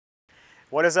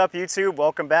What is up, YouTube?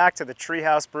 Welcome back to the Tree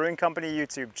House Brewing Company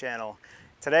YouTube channel.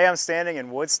 Today I'm standing in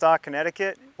Woodstock,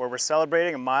 Connecticut, where we're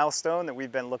celebrating a milestone that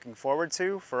we've been looking forward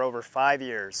to for over 5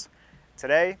 years.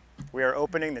 Today, we are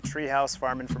opening the Tree House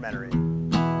Farm and Fermentory.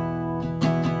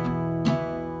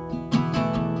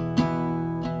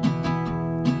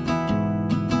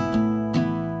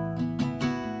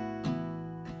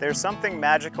 There's something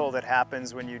magical that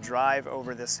happens when you drive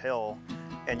over this hill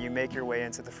and you make your way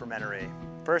into the fermentory.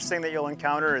 First thing that you'll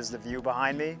encounter is the view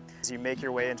behind me as you make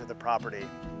your way into the property.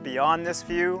 Beyond this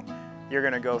view, you're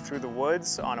going to go through the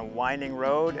woods on a winding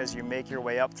road as you make your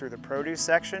way up through the produce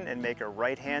section and make a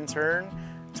right-hand turn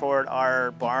toward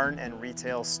our barn and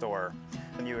retail store.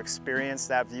 When you experience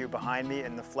that view behind me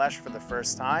in the flesh for the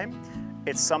first time,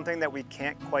 it's something that we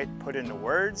can't quite put into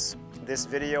words. This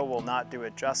video will not do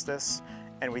it justice,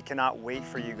 and we cannot wait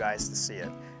for you guys to see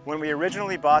it. When we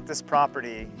originally bought this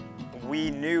property,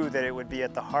 we knew that it would be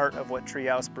at the heart of what Tree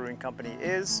House Brewing Company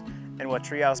is and what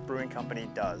Tree House Brewing Company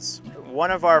does.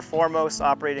 One of our foremost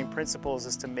operating principles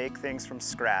is to make things from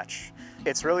scratch.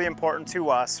 It's really important to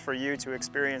us for you to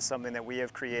experience something that we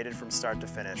have created from start to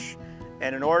finish.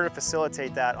 And in order to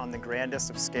facilitate that on the grandest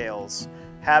of scales,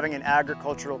 having an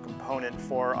agricultural component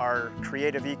for our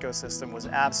creative ecosystem was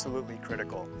absolutely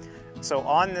critical. So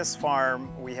on this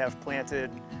farm, we have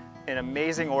planted an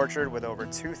amazing orchard with over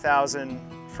 2,000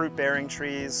 fruit-bearing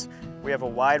trees. We have a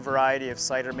wide variety of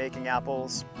cider-making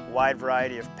apples, a wide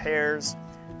variety of pears,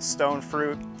 stone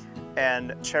fruit,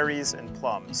 and cherries and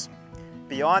plums.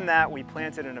 Beyond that, we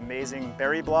planted an amazing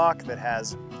berry block that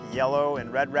has yellow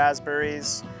and red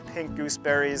raspberries, pink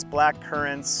gooseberries, black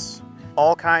currants,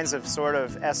 all kinds of sort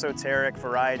of esoteric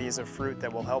varieties of fruit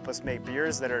that will help us make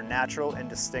beers that are natural and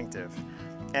distinctive.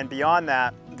 And beyond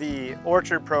that, the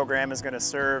orchard program is going to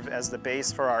serve as the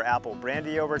base for our apple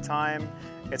brandy over time.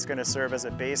 It's going to serve as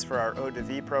a base for our eau de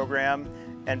vie program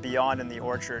and beyond in the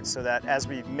orchard, so that as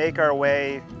we make our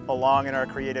way along in our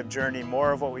creative journey,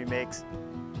 more of what we make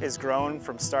is grown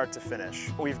from start to finish.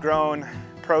 We've grown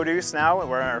produce now,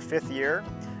 we're in our 5th year.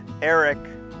 Eric,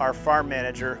 our farm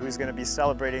manager, who's going to be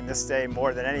celebrating this day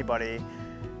more than anybody,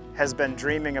 has been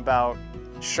dreaming about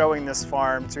showing this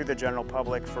farm to the general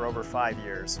public for over 5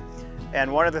 years.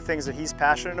 And one of the things that he's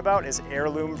passionate about is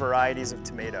heirloom varieties of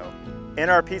tomato. In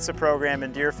our pizza program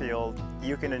in Deerfield,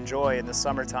 you can enjoy in the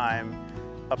summertime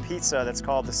a pizza that's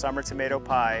called the Summer Tomato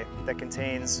Pie that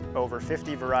contains over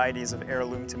 50 varieties of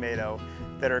heirloom tomato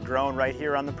that are grown right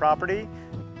here on the property.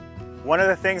 One of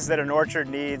the things that an orchard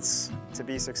needs to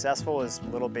be successful is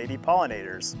little baby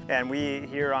pollinators. And we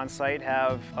here on site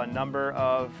have a number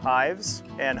of hives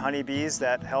and honeybees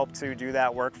that help to do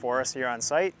that work for us here on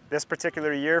site. This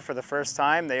particular year, for the first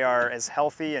time, they are as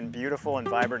healthy and beautiful and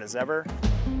vibrant as ever.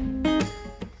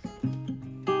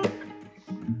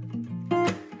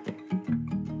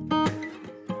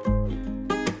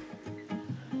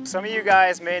 Some of you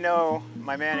guys may know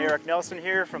my man Eric Nelson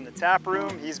here from the tap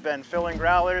room. He's been filling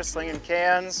growlers, slinging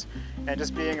cans, and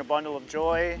just being a bundle of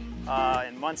joy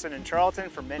in Munson and Charlton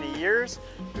for many years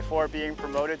before being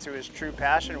promoted to his true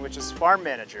passion, which is farm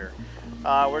manager.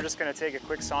 We're just going to take a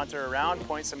quick saunter around,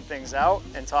 point some things out,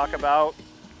 and talk about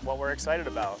what we're excited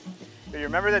about. Do you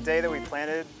remember the day that we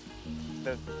planted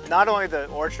not only the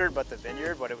orchard but the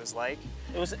vineyard, what it was like?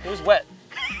 It was wet.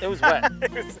 It was wet.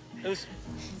 it was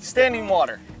standing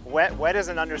water. Wet is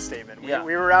an understatement. Yeah.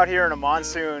 We were out here in a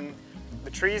monsoon.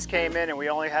 The trees came in and we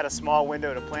only had a small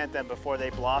window to plant them before they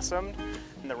blossomed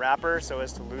in the wrapper so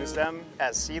as to lose them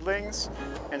as seedlings.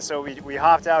 And so we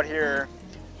hopped out here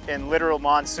in literal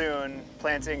monsoon,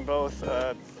 planting both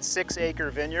a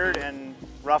 6-acre vineyard and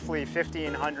roughly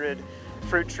 1,500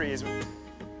 fruit trees.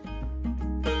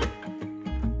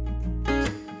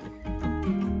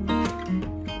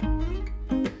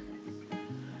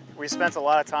 We spent a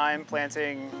lot of time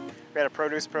planting. We had a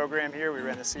produce program here. We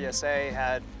ran the CSA,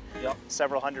 had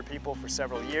several hundred people for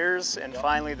several years, and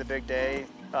finally the big day,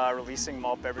 releasing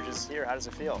malt beverages here. How does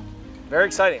it feel? Very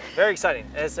exciting, very exciting.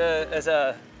 As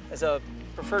a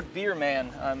preferred beer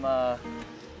man,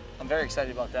 I'm very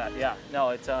excited about that. Yeah, no,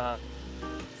 it's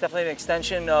definitely an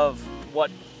extension of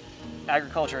what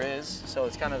agriculture is. So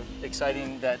it's kind of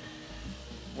exciting that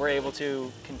we're able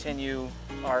to continue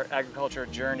our agriculture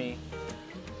journey,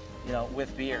 you know,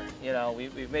 with beer. You know,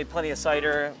 we've made plenty of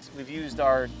cider. We've used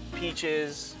our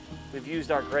peaches. We've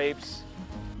used our grapes.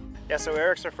 Yeah, so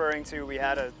Eric's referring to, we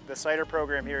had the cider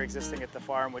program here existing at the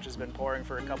farm, which has been pouring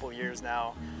for a couple of years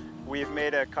now. We've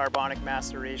made a carbonic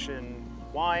maceration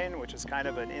wine, which is kind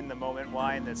of an in-the-moment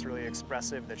wine that's really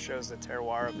expressive, that shows the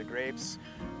terroir of the grapes,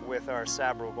 with our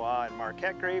Sauv and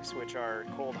Marquette grapes, which are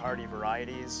cold hardy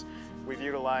varieties. We've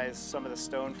utilized some of the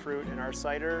stone fruit in our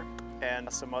cider,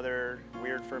 and some other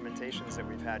weird fermentations that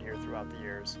we've had here throughout the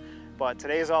years. But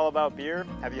today is all about beer.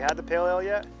 Have you had the pale ale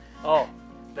yet? Oh,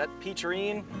 that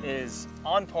Peacharine is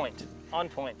on point, on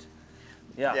point.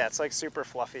 Yeah. Yeah, it's like super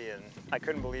fluffy, and I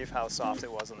couldn't believe how soft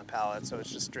it was on the palate, so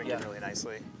it's just drinking really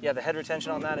nicely. Yeah, the head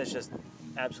retention on that is just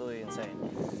absolutely insane.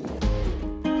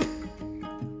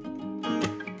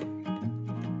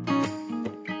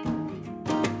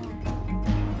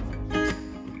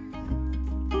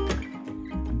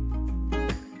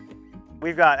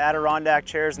 We've got Adirondack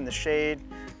chairs in the shade.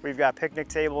 We've got picnic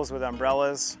tables with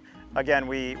umbrellas. Again,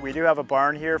 we do have a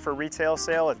barn here for retail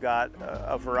sale. We've got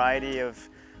a variety of,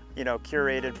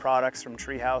 curated products from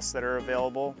Tree House that are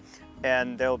available,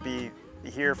 and they'll be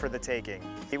here for the taking.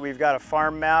 We've got a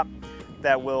farm map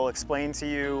that will explain to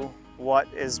you what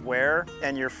is where,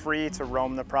 and you're free to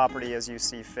roam the property as you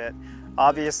see fit.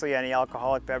 Obviously, any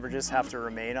alcoholic beverages have to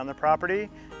remain on the property,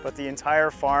 but the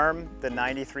entire farm, the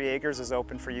 93 acres, is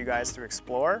open for you guys to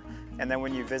explore. And then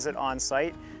when you visit on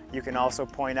site, you can also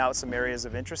point out some areas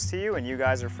of interest to you, and you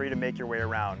guys are free to make your way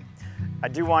around. I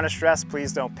do want to stress,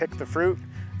 please don't pick the fruit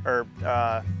or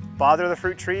bother the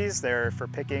fruit trees. They're for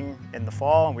picking in the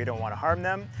fall, and we don't want to harm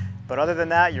them. But other than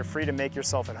that, you're free to make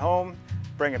yourself at home,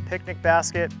 bring a picnic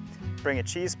basket, bring a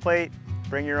cheese plate,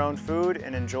 bring your own food,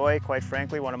 and enjoy, quite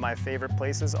frankly, one of my favorite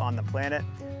places on the planet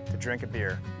to drink a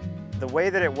beer. The way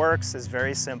that it works is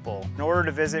very simple. In order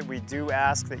to visit, we do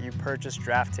ask that you purchase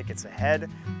draft tickets ahead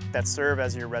that serve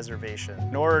as your reservation.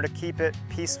 In order to keep it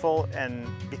peaceful and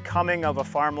becoming of a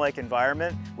farm-like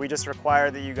environment, we just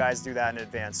require that you guys do that in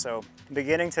advance. So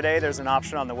beginning today, there's an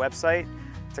option on the website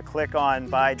to click on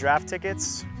buy draft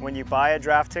tickets. When you buy a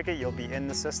draft ticket, you'll be in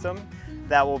the system.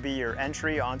 That will be your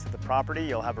entry onto the property.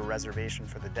 You'll have a reservation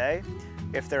for the day.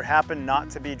 If there happen not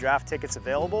to be draft tickets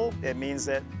available, it means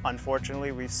that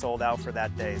unfortunately we've sold out for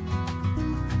that day.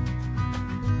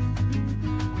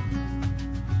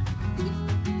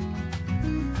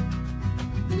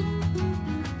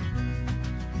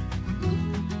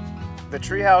 The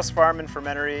Tree House Farm and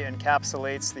Fermentory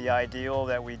encapsulates the ideal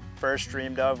that we first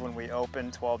dreamed of when we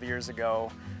opened 12 years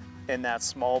ago in that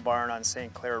small barn on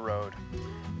St. Clair Road.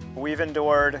 We've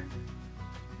endured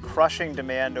crushing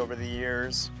demand over the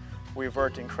years. We've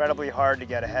worked incredibly hard to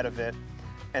get ahead of it.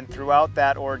 And throughout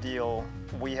that ordeal,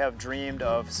 we have dreamed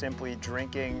of simply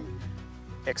drinking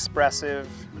expressive,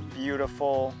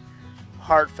 beautiful,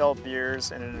 heartfelt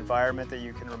beers in an environment that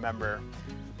you can remember.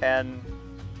 And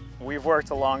we've worked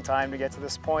a long time to get to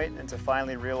this point, and to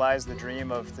finally realize the dream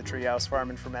of the Tree House Farm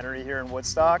and Fermentory here in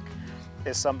Woodstock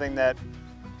is something that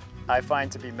I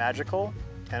find to be magical.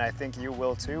 And I think you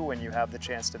will too when you have the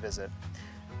chance to visit.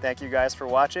 Thank you guys for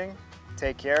watching.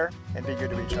 Take care and be good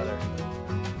to each other.